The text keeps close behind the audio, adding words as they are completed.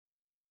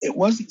it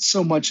wasn't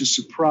so much a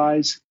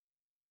surprise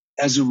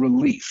as a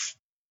relief.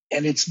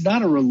 And it's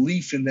not a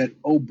relief in that,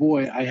 oh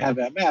boy, I have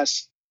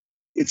MS.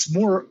 It's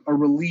more a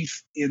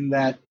relief in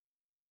that,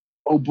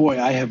 oh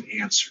boy, I have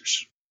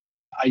answers.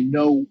 I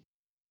know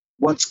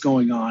what's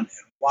going on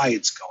and why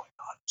it's going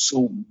on,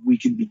 so we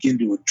can begin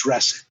to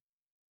address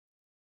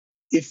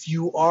it. If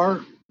you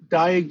are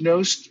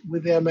diagnosed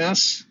with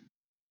MS,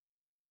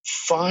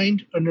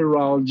 find a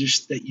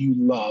neurologist that you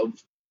love,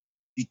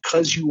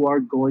 because you are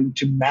going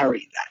to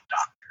marry that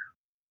doctor.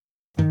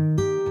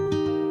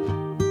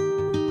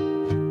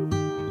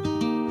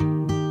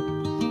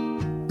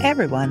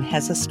 Everyone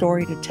has a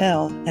story to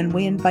tell, and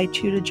we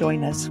invite you to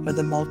join us for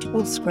the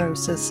Multiple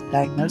Sclerosis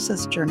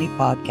Diagnosis Journey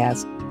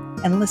podcast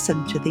and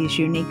listen to these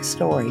unique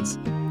stories.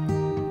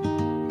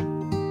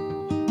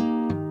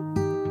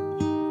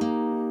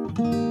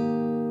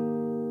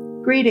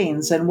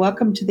 Greetings and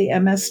welcome to the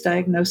MS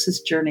Diagnosis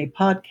Journey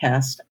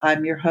podcast.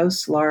 I'm your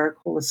host, Laura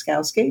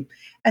Kolaskowski,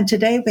 and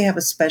today we have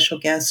a special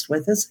guest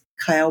with us,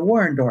 Kyle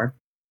Warendorf.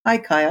 Hi,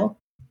 Kyle.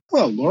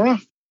 Hello, Laura.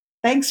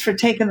 Thanks for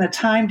taking the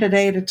time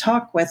today to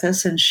talk with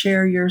us and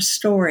share your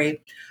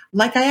story.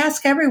 Like I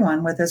ask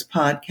everyone with this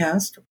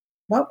podcast,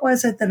 what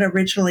was it that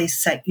originally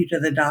set you to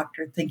the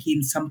doctor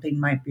thinking something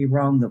might be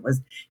wrong that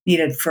was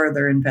needed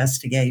further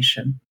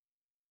investigation?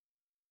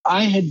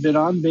 I had been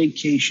on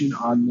vacation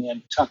on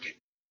Nantucket.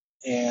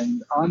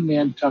 And on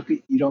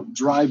Nantucket, you don't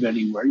drive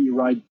anywhere. You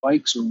ride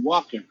bikes or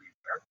walk everywhere.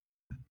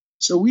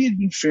 So we had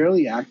been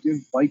fairly active,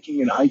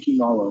 biking and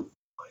hiking all over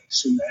the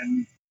place. And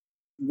then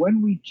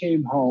when we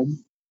came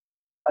home,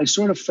 I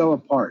sort of fell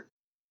apart.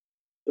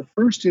 The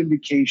first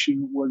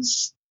indication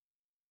was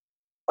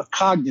a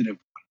cognitive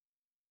one.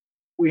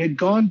 We had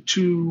gone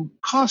to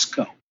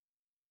Costco,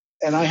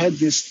 and I had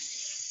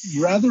this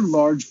rather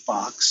large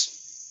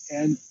box,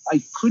 and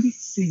I couldn't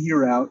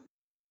figure out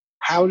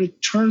how to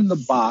turn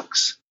the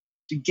box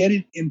to get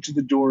it into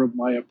the door of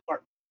my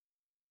apartment.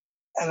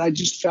 And I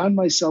just found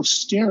myself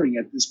staring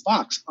at this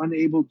box,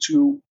 unable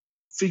to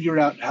figure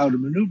out how to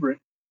maneuver it.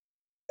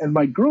 And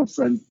my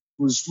girlfriend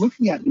was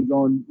looking at me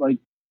going like,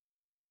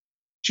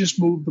 just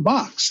move the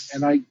box.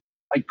 And I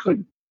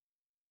couldn't.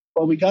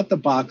 Well, we got the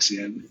box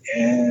in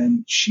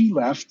and she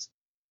left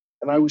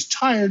and I was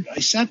tired. I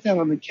sat down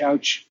on the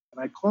couch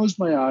and I closed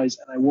my eyes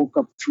and I woke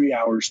up 3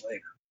 hours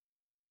later.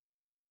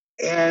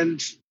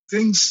 And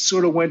things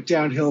sort of went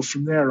downhill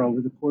from there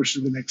over the course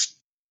of the next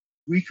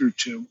week or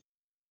two.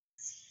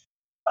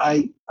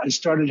 I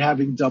started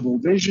having double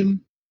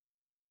vision.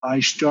 I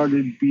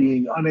started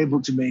being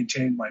unable to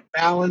maintain my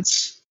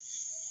balance.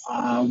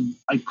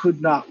 I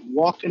could not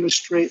walk in a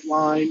straight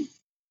line.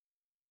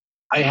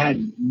 I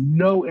had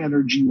no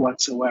energy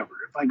whatsoever.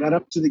 If I got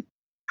up to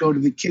go to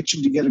the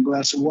kitchen to get a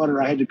glass of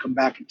water, I had to come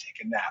back and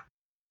take a nap.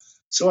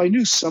 So I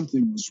knew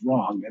something was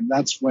wrong, and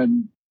that's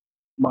when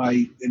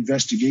my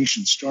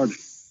investigation started.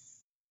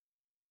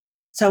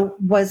 So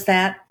was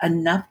that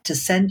enough to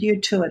send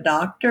you to a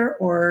doctor,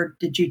 or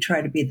did you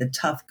try to be the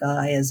tough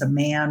guy as a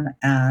man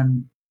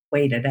and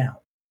wait it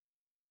out?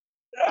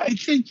 I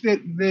think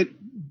that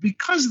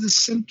because the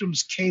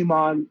symptoms came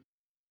on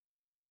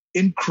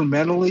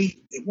incrementally,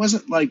 it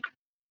wasn't like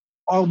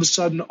all of a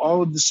sudden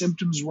all of the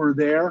symptoms were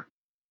there.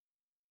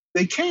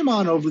 They came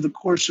on over the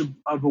course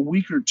of a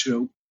week or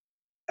two.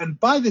 And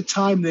by the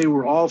time they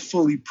were all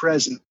fully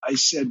present, I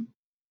said,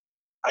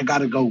 I got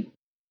to go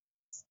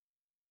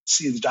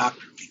see the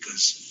doctor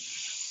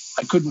because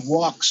I couldn't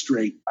walk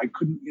straight. I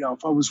couldn't,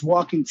 if I was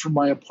walking from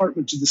my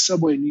apartment to the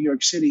subway in New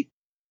York City,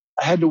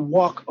 I had to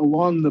walk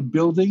along the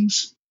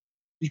buildings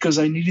because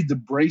I needed to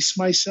brace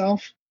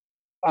myself.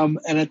 And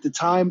at the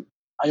time,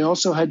 I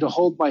also had to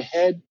hold my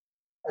head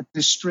at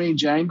this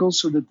strange angle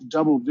so that the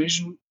double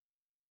vision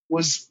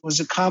was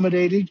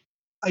accommodated.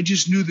 I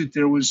just knew that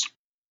there was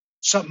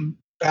something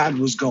bad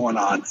was going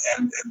on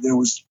and there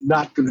was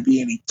not going to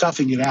be any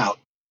toughing it out.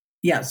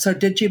 Yeah. So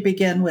did you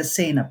begin with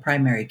seeing a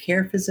primary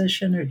care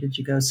physician or did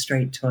you go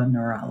straight to a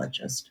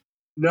neurologist?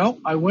 No,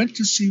 I went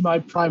to see my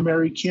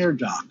primary care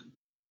doc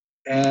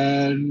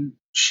and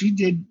she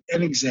did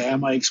an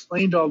exam. I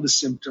explained all the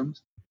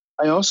symptoms.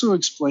 I also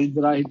explained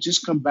that I had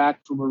just come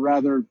back from a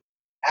rather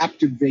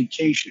active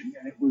vacation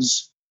and it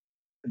was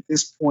at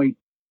this point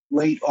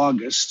late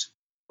August,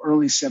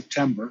 early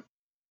September.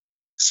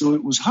 So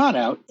it was hot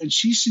out and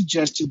she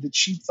suggested that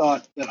she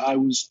thought that I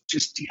was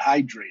just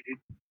dehydrated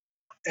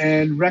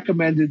and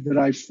recommended that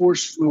I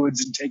force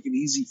fluids and take it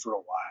easy for a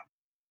while.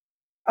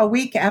 A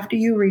week after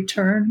you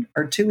returned,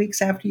 or 2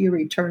 weeks after you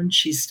returned,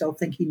 she's still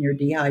thinking you're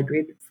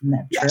dehydrated from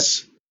that trip?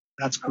 Yes,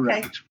 that's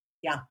correct. Okay.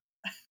 Yeah.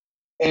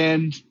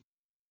 And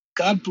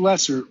God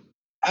bless her,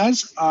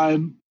 as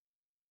I'm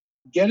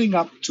getting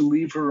up to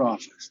leave her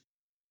office,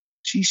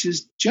 she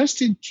says,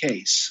 just in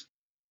case,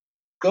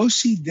 go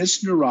see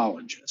this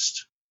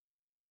neurologist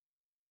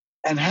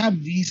and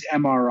have these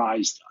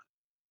MRIs done.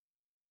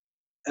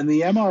 And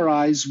the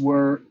MRIs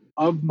were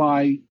of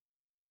my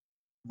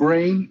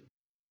brain,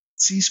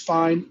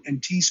 C-spine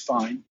and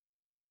T-spine,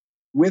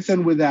 with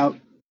and without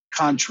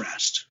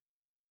contrast.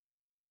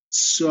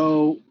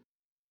 So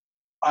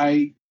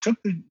I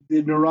took the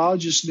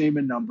neurologist's name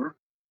and number,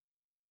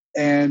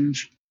 and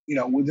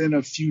within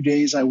a few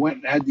days, I went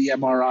and had the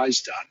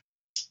MRIs done,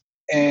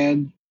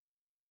 and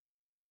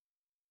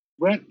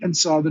went and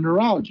saw the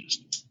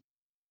neurologist.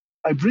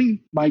 I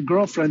bring my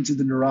girlfriend to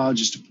the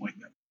neurologist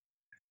appointment.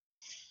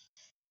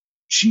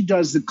 She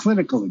does the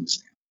clinical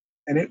exam,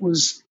 and it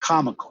was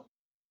comical.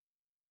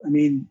 I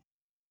mean,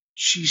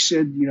 she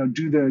said,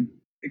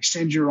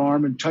 extend your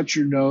arm and touch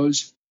your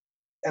nose.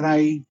 And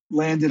I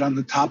landed on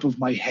the top of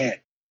my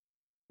head,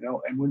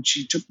 and when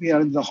she took me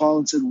out into the hall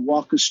and said,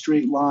 walk a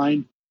straight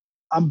line,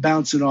 I'm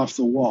bouncing off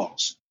the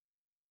walls.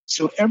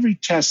 So every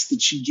test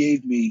that she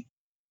gave me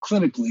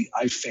clinically,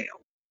 I failed.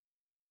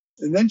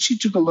 And then she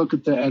took a look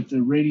at the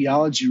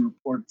radiology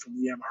report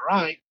from the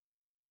MRI,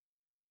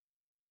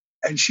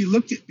 and she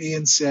looked at me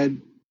and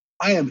said,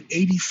 I am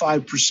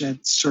 85%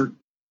 certain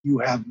you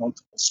have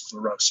multiple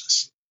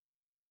sclerosis.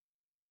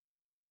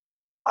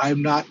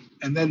 I'm not.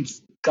 And then,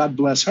 God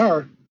bless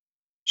her,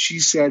 she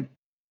said,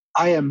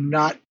 I am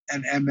not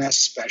an MS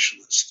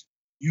specialist.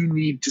 You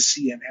need to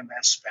see an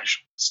MS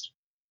specialist.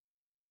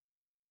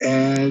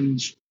 And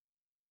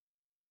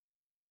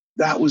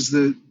that was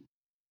the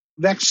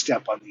next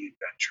step on the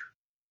adventure.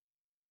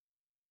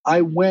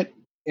 I went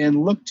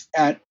and looked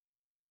at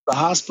the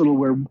hospital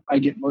where I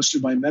get most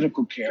of my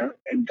medical care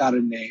and got a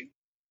name.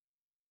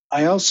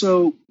 I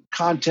also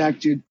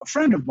contacted a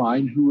friend of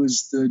mine who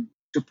was the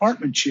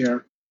department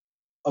chair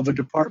of a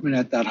department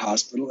at that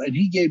hospital, and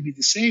he gave me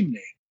the same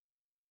name.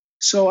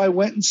 So I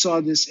went and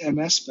saw this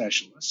MS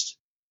specialist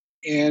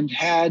and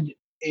had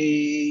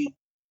a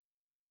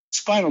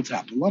spinal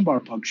tap, a lumbar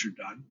puncture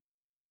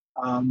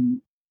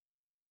done,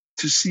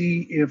 to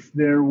see if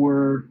there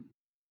were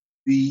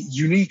the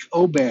unique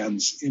O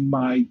bands in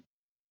my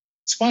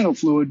spinal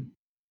fluid.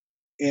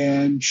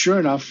 And sure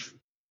enough,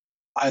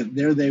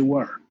 there they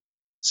were.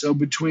 So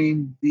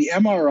between the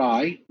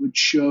MRI, which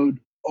showed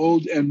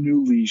old and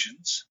new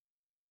lesions,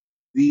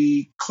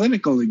 the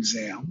clinical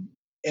exam,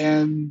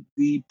 and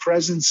the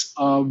presence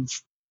of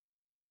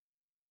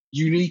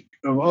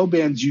O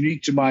bands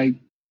unique to my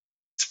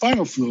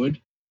spinal fluid,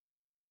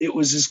 it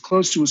was as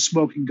close to a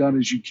smoking gun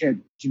as you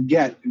can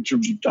get in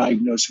terms of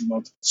diagnosing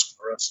multiple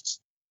sclerosis.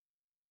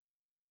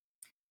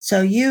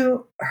 So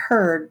you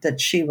heard that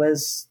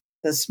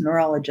this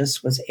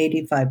neurologist was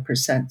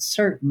 85%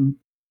 certain.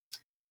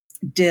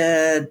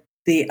 Did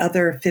the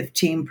other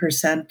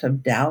 15%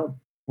 of doubt,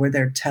 were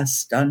there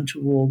tests done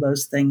to rule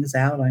those things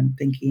out? I'm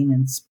thinking,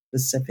 and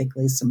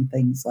specifically some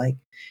things like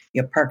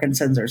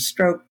Parkinson's or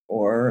stroke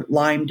or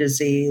Lyme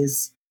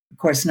disease. Of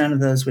course, none of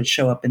those would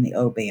show up in the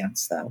O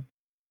bands, though.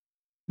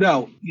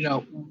 No,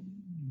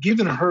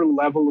 given her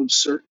level of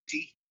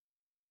certainty,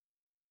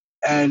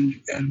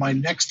 and my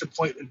next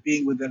appointment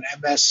being with an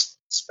MS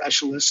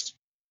specialist,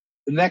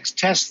 the next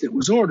test that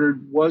was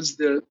ordered was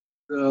the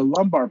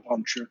lumbar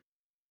puncture.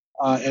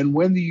 And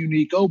when the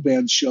unique O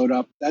bands showed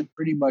up, that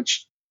pretty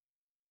much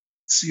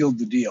sealed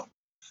the deal.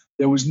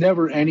 There was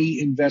never any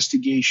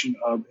investigation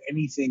of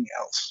anything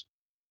else.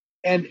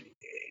 And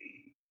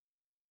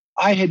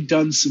I had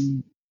done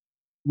some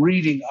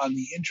reading on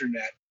the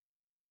internet,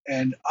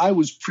 and I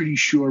was pretty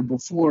sure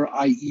before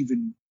I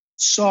even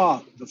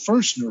saw the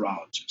first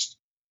neurologist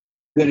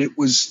that it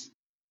was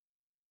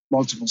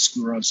multiple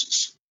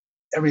sclerosis.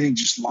 Everything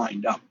just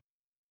lined up,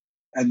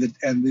 and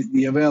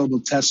the available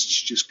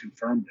tests just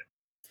confirmed it.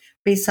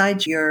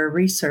 Besides your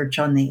research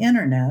on the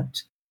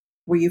internet,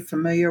 were you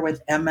familiar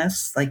with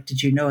MS? Like,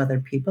 did you know other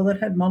people that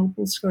had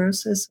multiple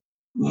sclerosis?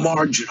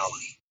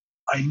 Marginally.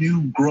 I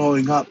knew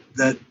growing up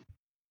that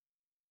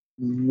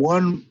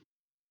one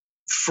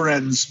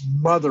friend's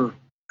mother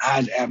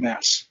had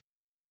MS,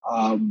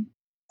 and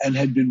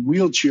had been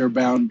wheelchair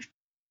bound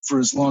for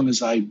as long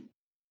as I'd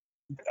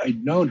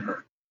known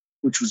her,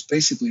 which was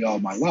basically all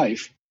my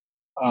life.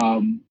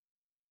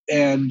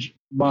 And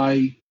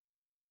my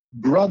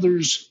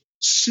brother's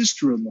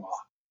sister-in-law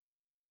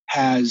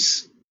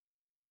has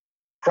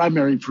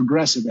primary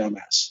progressive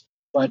MS,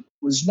 but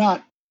was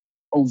not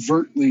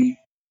overtly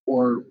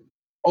or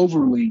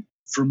overly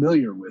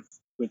familiar with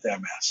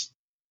MS.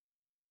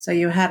 So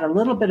you had a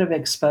little bit of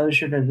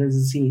exposure to the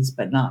disease,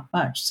 but not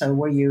much. So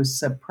were you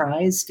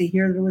surprised to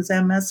hear there was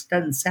MS?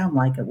 Doesn't sound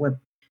like it with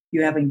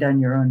you having done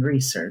your own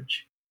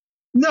research.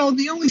 No,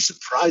 the only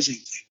surprising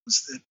thing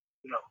was that,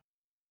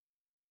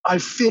 I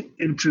fit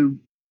into,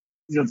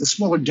 the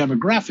smaller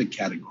demographic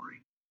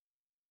category.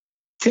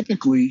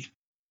 Typically,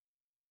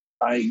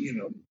 at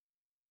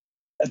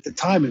the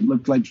time it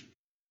looked like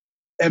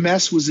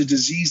MS was a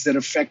disease that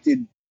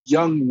affected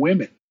young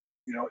women.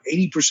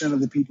 80% of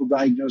the people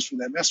diagnosed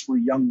with MS were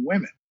young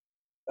women.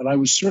 And I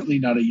was certainly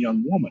not a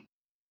young woman.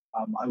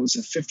 I was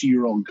a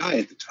 50-year-old guy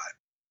at the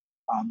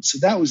time. So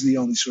that was the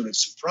only sort of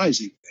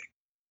surprising thing.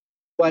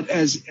 But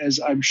as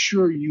I'm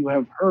sure you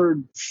have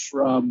heard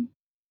from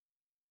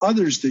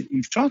others that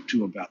you've talked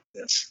to about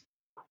this,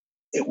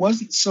 it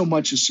wasn't so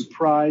much a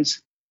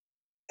surprise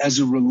as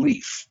a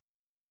relief.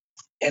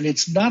 And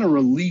it's not a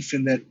relief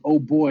in that, oh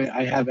boy,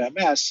 I have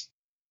MS.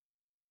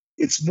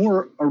 It's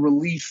more a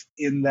relief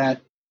in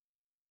that,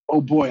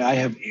 oh boy, I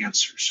have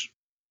answers.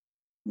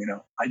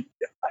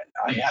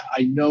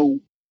 I know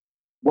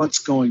what's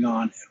going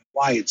on and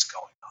why it's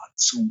going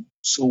on,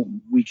 so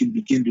we can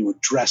begin to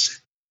address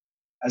it,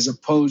 as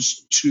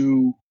opposed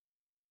to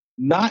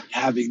not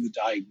having the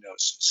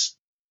diagnosis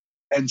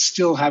and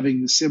still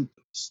having the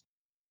symptoms.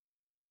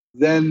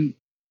 Then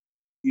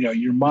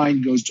your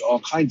mind goes to all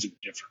kinds of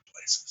different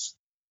places.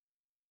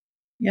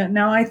 Yeah.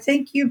 Now, I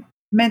think you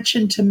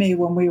mentioned to me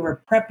when we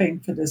were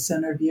prepping for this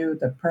interview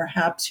that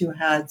perhaps you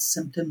had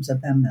symptoms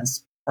of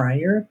MS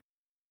prior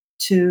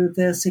to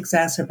this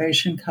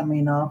exacerbation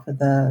coming off of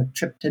the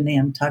trip to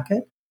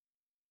Nantucket.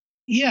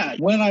 Yeah,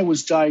 when I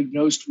was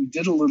diagnosed, we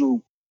did a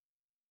little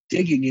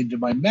digging into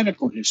my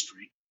medical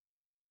history.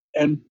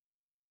 And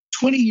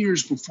 20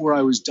 years before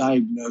I was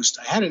diagnosed,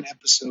 I had an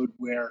episode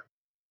where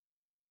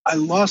I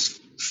lost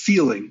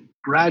feeling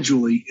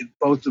gradually in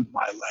both of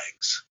my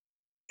legs.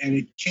 And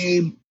it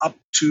came up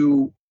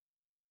to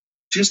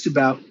just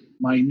about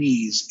my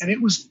knees. And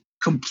it was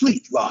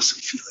complete loss of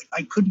feeling.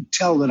 I couldn't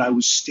tell that I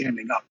was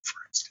standing up, for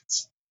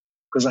instance,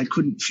 because I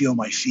couldn't feel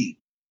my feet.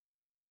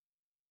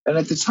 And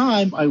at the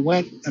time, I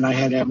went and I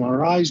had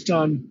MRIs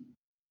done,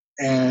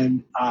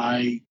 and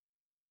I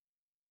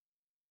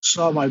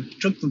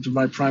took them to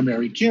my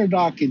primary care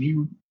doc,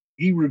 and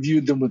he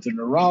reviewed them with a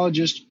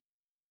neurologist,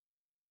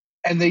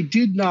 and they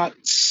did not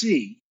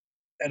see,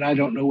 and I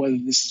don't know whether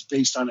this is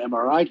based on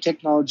MRI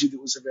technology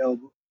that was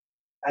available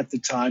at the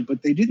time,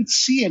 but they didn't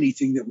see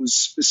anything that was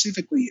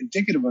specifically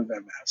indicative of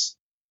MS.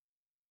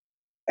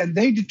 And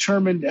they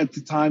determined at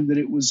the time that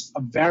it was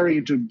a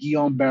variant of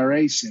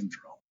Guillain-Barré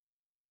syndrome.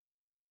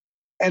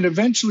 And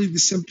eventually the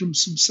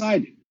symptoms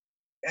subsided.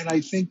 And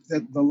I think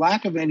that the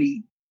lack of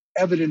any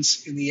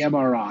evidence in the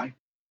MRI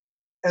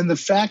and the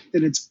fact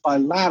that it's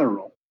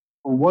bilateral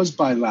or was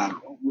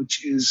bilateral,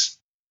 which is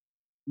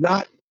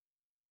not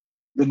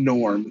the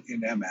norm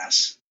in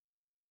MS,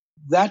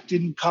 that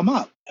didn't come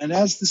up. And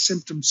as the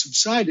symptoms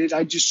subsided,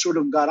 I just sort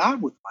of got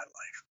on with my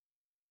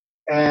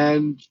life.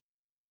 And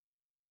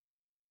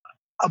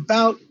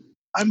about,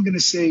 I'm going to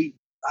say,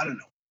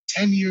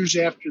 10 years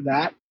after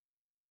that,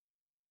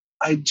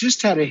 I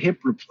just had a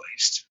hip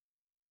replaced.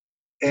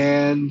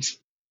 And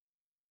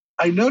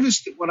I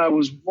noticed that when I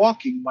was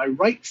walking, my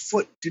right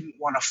foot didn't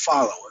want to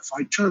follow. If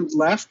I turned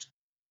left,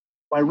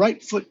 my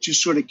right foot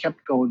just sort of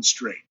kept going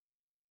straight.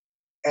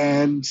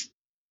 And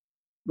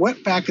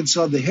went back and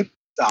saw the hip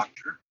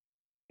doctor,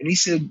 and he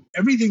said,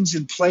 everything's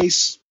in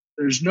place.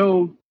 There's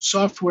no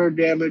software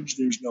damage.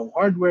 There's no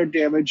hardware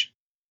damage.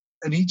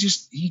 And he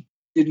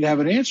didn't have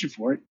an answer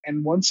for it.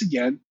 And once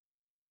again,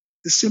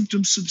 the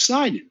symptoms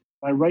subsided.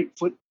 My right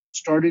foot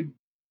started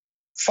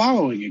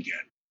following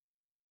again.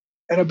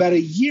 And about a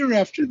year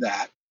after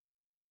that,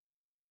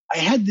 I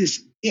had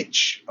this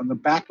itch on the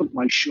back of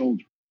my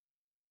shoulder.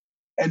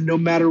 And no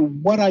matter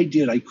what I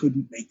did, I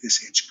couldn't make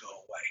this itch go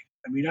away.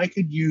 I mean, I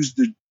could use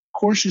the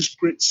coarsest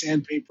grit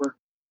sandpaper,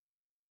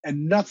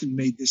 and nothing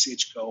made this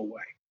itch go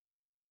away.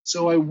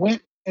 So I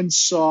went and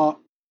saw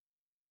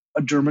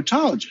a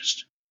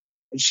dermatologist.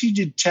 And she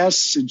did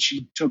tests, and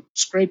she took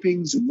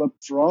scrapings and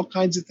looked for all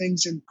kinds of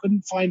things and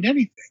couldn't find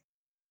anything.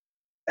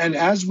 And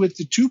as with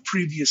the two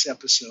previous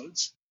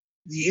episodes,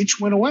 the itch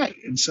went away.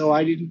 And so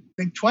I didn't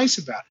think twice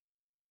about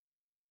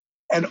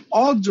it. And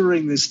all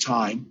during this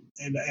time,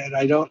 and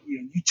I don't,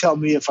 you tell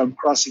me if I'm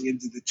crossing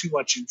into the too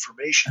much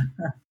information,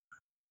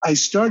 I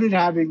started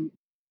having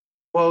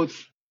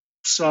both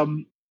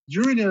some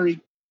urinary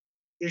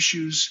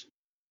issues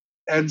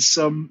and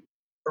some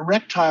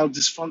erectile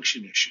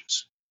dysfunction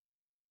issues.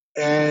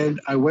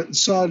 And I went and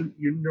saw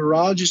your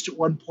neurologist at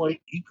one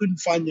point. He couldn't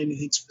find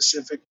anything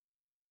specific.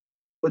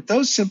 But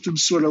those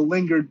symptoms sort of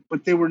lingered,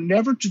 but they were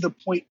never to the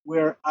point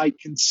where I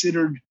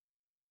considered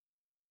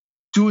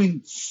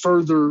doing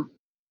further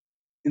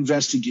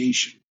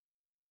investigation.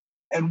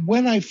 And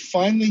when I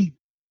finally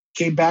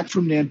came back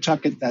from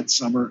Nantucket that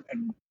summer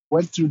and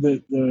went through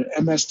the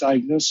MS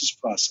diagnosis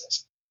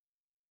process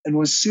and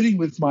was sitting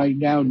with my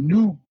now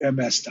new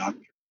MS doctor,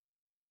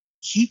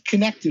 he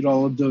connected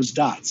all of those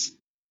dots.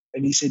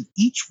 And he said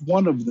each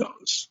one of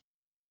those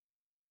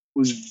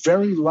was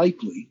very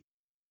likely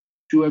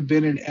to have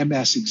been an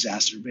MS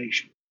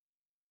exacerbation.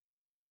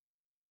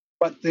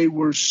 But they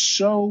were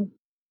so,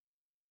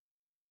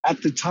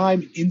 at the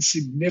time,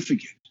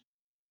 insignificant.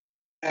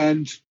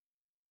 And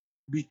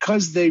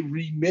because they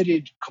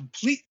remitted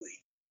completely,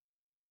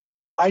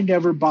 I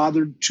never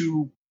bothered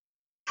to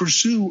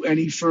pursue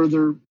any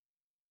further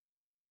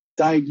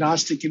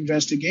diagnostic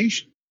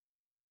investigation.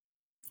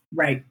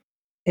 Right.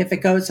 If it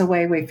goes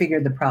away, we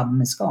figure the problem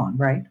is gone,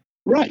 right?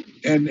 Right.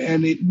 And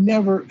it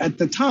never, at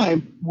the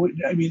time,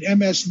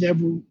 MS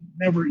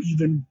never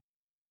even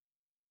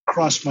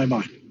crossed my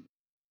mind.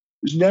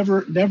 It was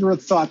never a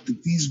thought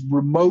that these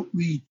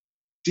remotely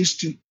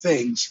distant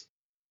things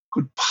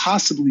could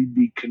possibly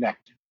be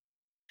connected.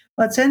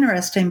 Well, it's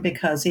interesting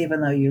because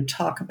even though you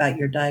talk about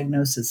your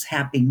diagnosis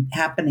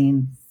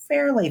happening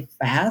fairly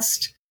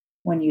fast,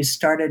 when you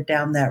started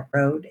down that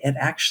road. It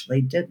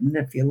actually didn't.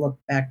 If you look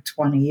back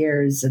 20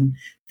 years and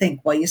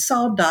think, well, you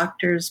saw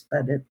doctors,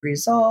 but it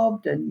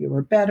resolved and you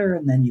were better,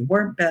 and then you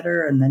weren't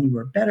better, and then you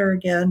were better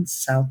again.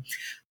 So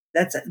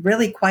that's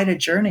really quite a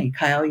journey,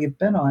 Kyle, you've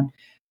been on.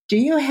 Do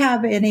you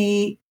have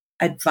any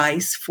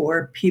advice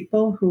for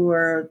people who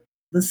are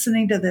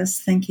listening to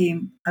this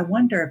thinking, I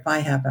wonder if I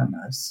have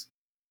MS?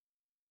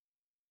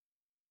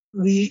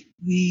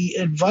 The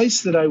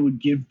advice that I would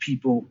give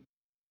people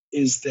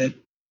is that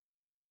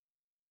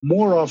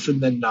more often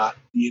than not,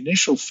 the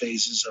initial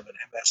phases of an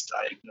MS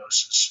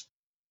diagnosis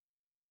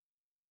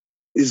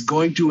is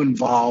going to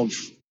involve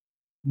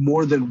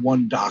more than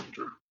one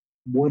doctor,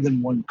 more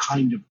than one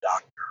kind of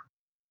doctor.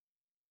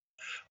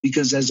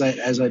 Because as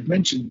I've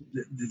mentioned,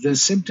 the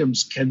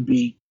symptoms can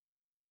be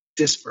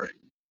disparate.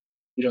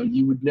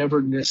 You would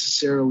never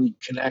necessarily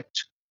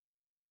connect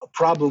a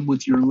problem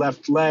with your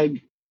left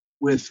leg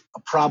with a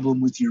problem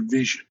with your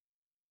vision.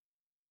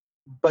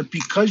 But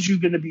because you're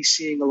going to be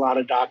seeing a lot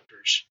of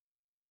doctors,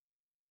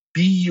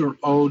 be your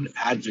own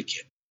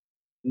advocate.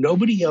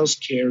 Nobody else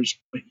cares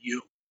but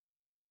you.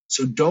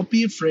 So don't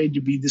be afraid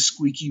to be the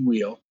squeaky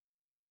wheel.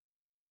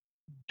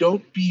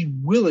 Don't be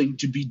willing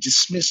to be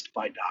dismissed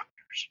by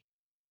doctors.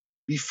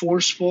 Be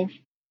forceful,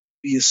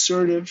 be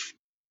assertive,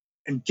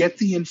 and get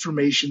the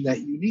information that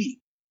you need.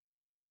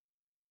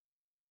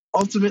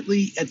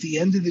 Ultimately, at the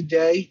end of the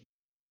day,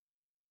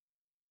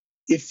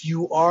 if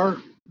you are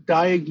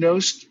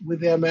diagnosed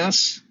with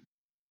MS,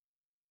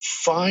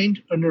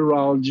 find a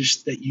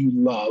neurologist that you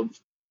love,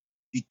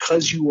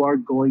 because you are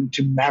going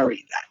to marry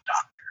that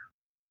doctor.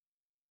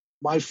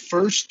 My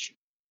first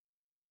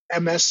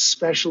MS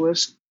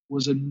specialist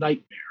was a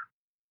nightmare,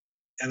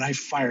 and I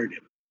fired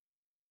him.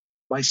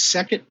 My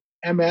second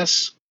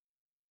MS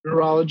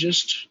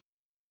neurologist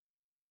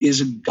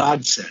is a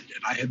godsend,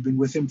 and I have been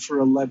with him for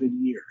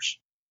 11 years.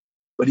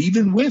 But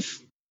even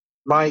with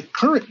my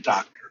current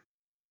doctor,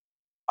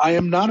 I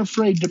am not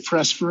afraid to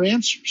press for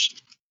answers.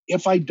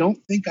 If I don't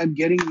think I'm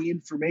getting the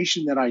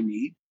information that I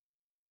need,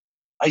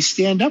 I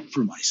stand up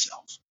for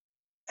myself.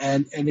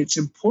 And it's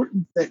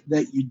important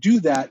that you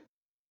do that,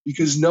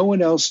 because no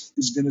one else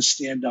is going to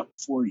stand up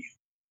for you.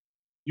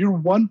 You're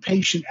one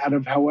patient out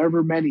of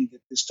however many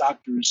that this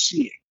doctor is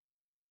seeing.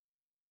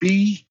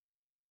 Be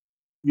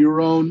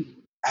your own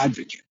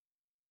advocate.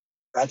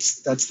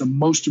 That's the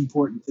most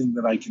important thing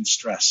that I can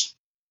stress.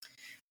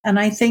 And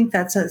I think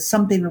that's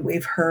something that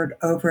we've heard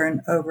over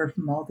and over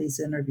from all these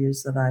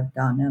interviews that I've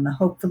done. And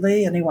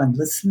hopefully anyone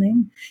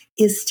listening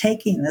is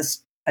taking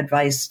this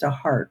advice to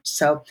heart.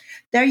 So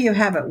there you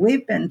have it.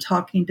 We've been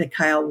talking to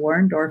Kyle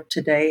Warendorf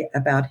today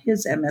about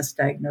his MS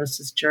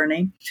diagnosis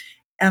journey.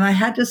 And I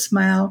had to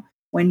smile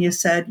when you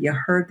said you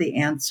heard the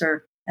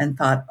answer and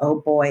thought,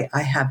 oh boy,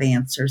 I have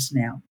answers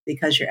now,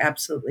 because you're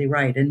absolutely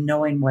right. And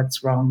knowing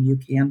what's wrong, you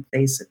can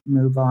face it and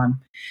move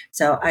on.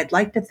 So I'd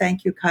like to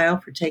thank you, Kyle,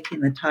 for taking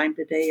the time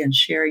today and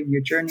sharing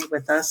your journey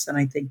with us. And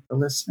I think the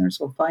listeners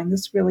will find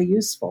this really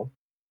useful.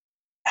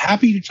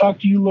 Happy to talk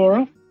to you,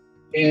 Laura.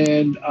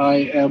 And I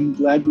am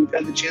glad we've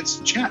had the chance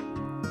to chat.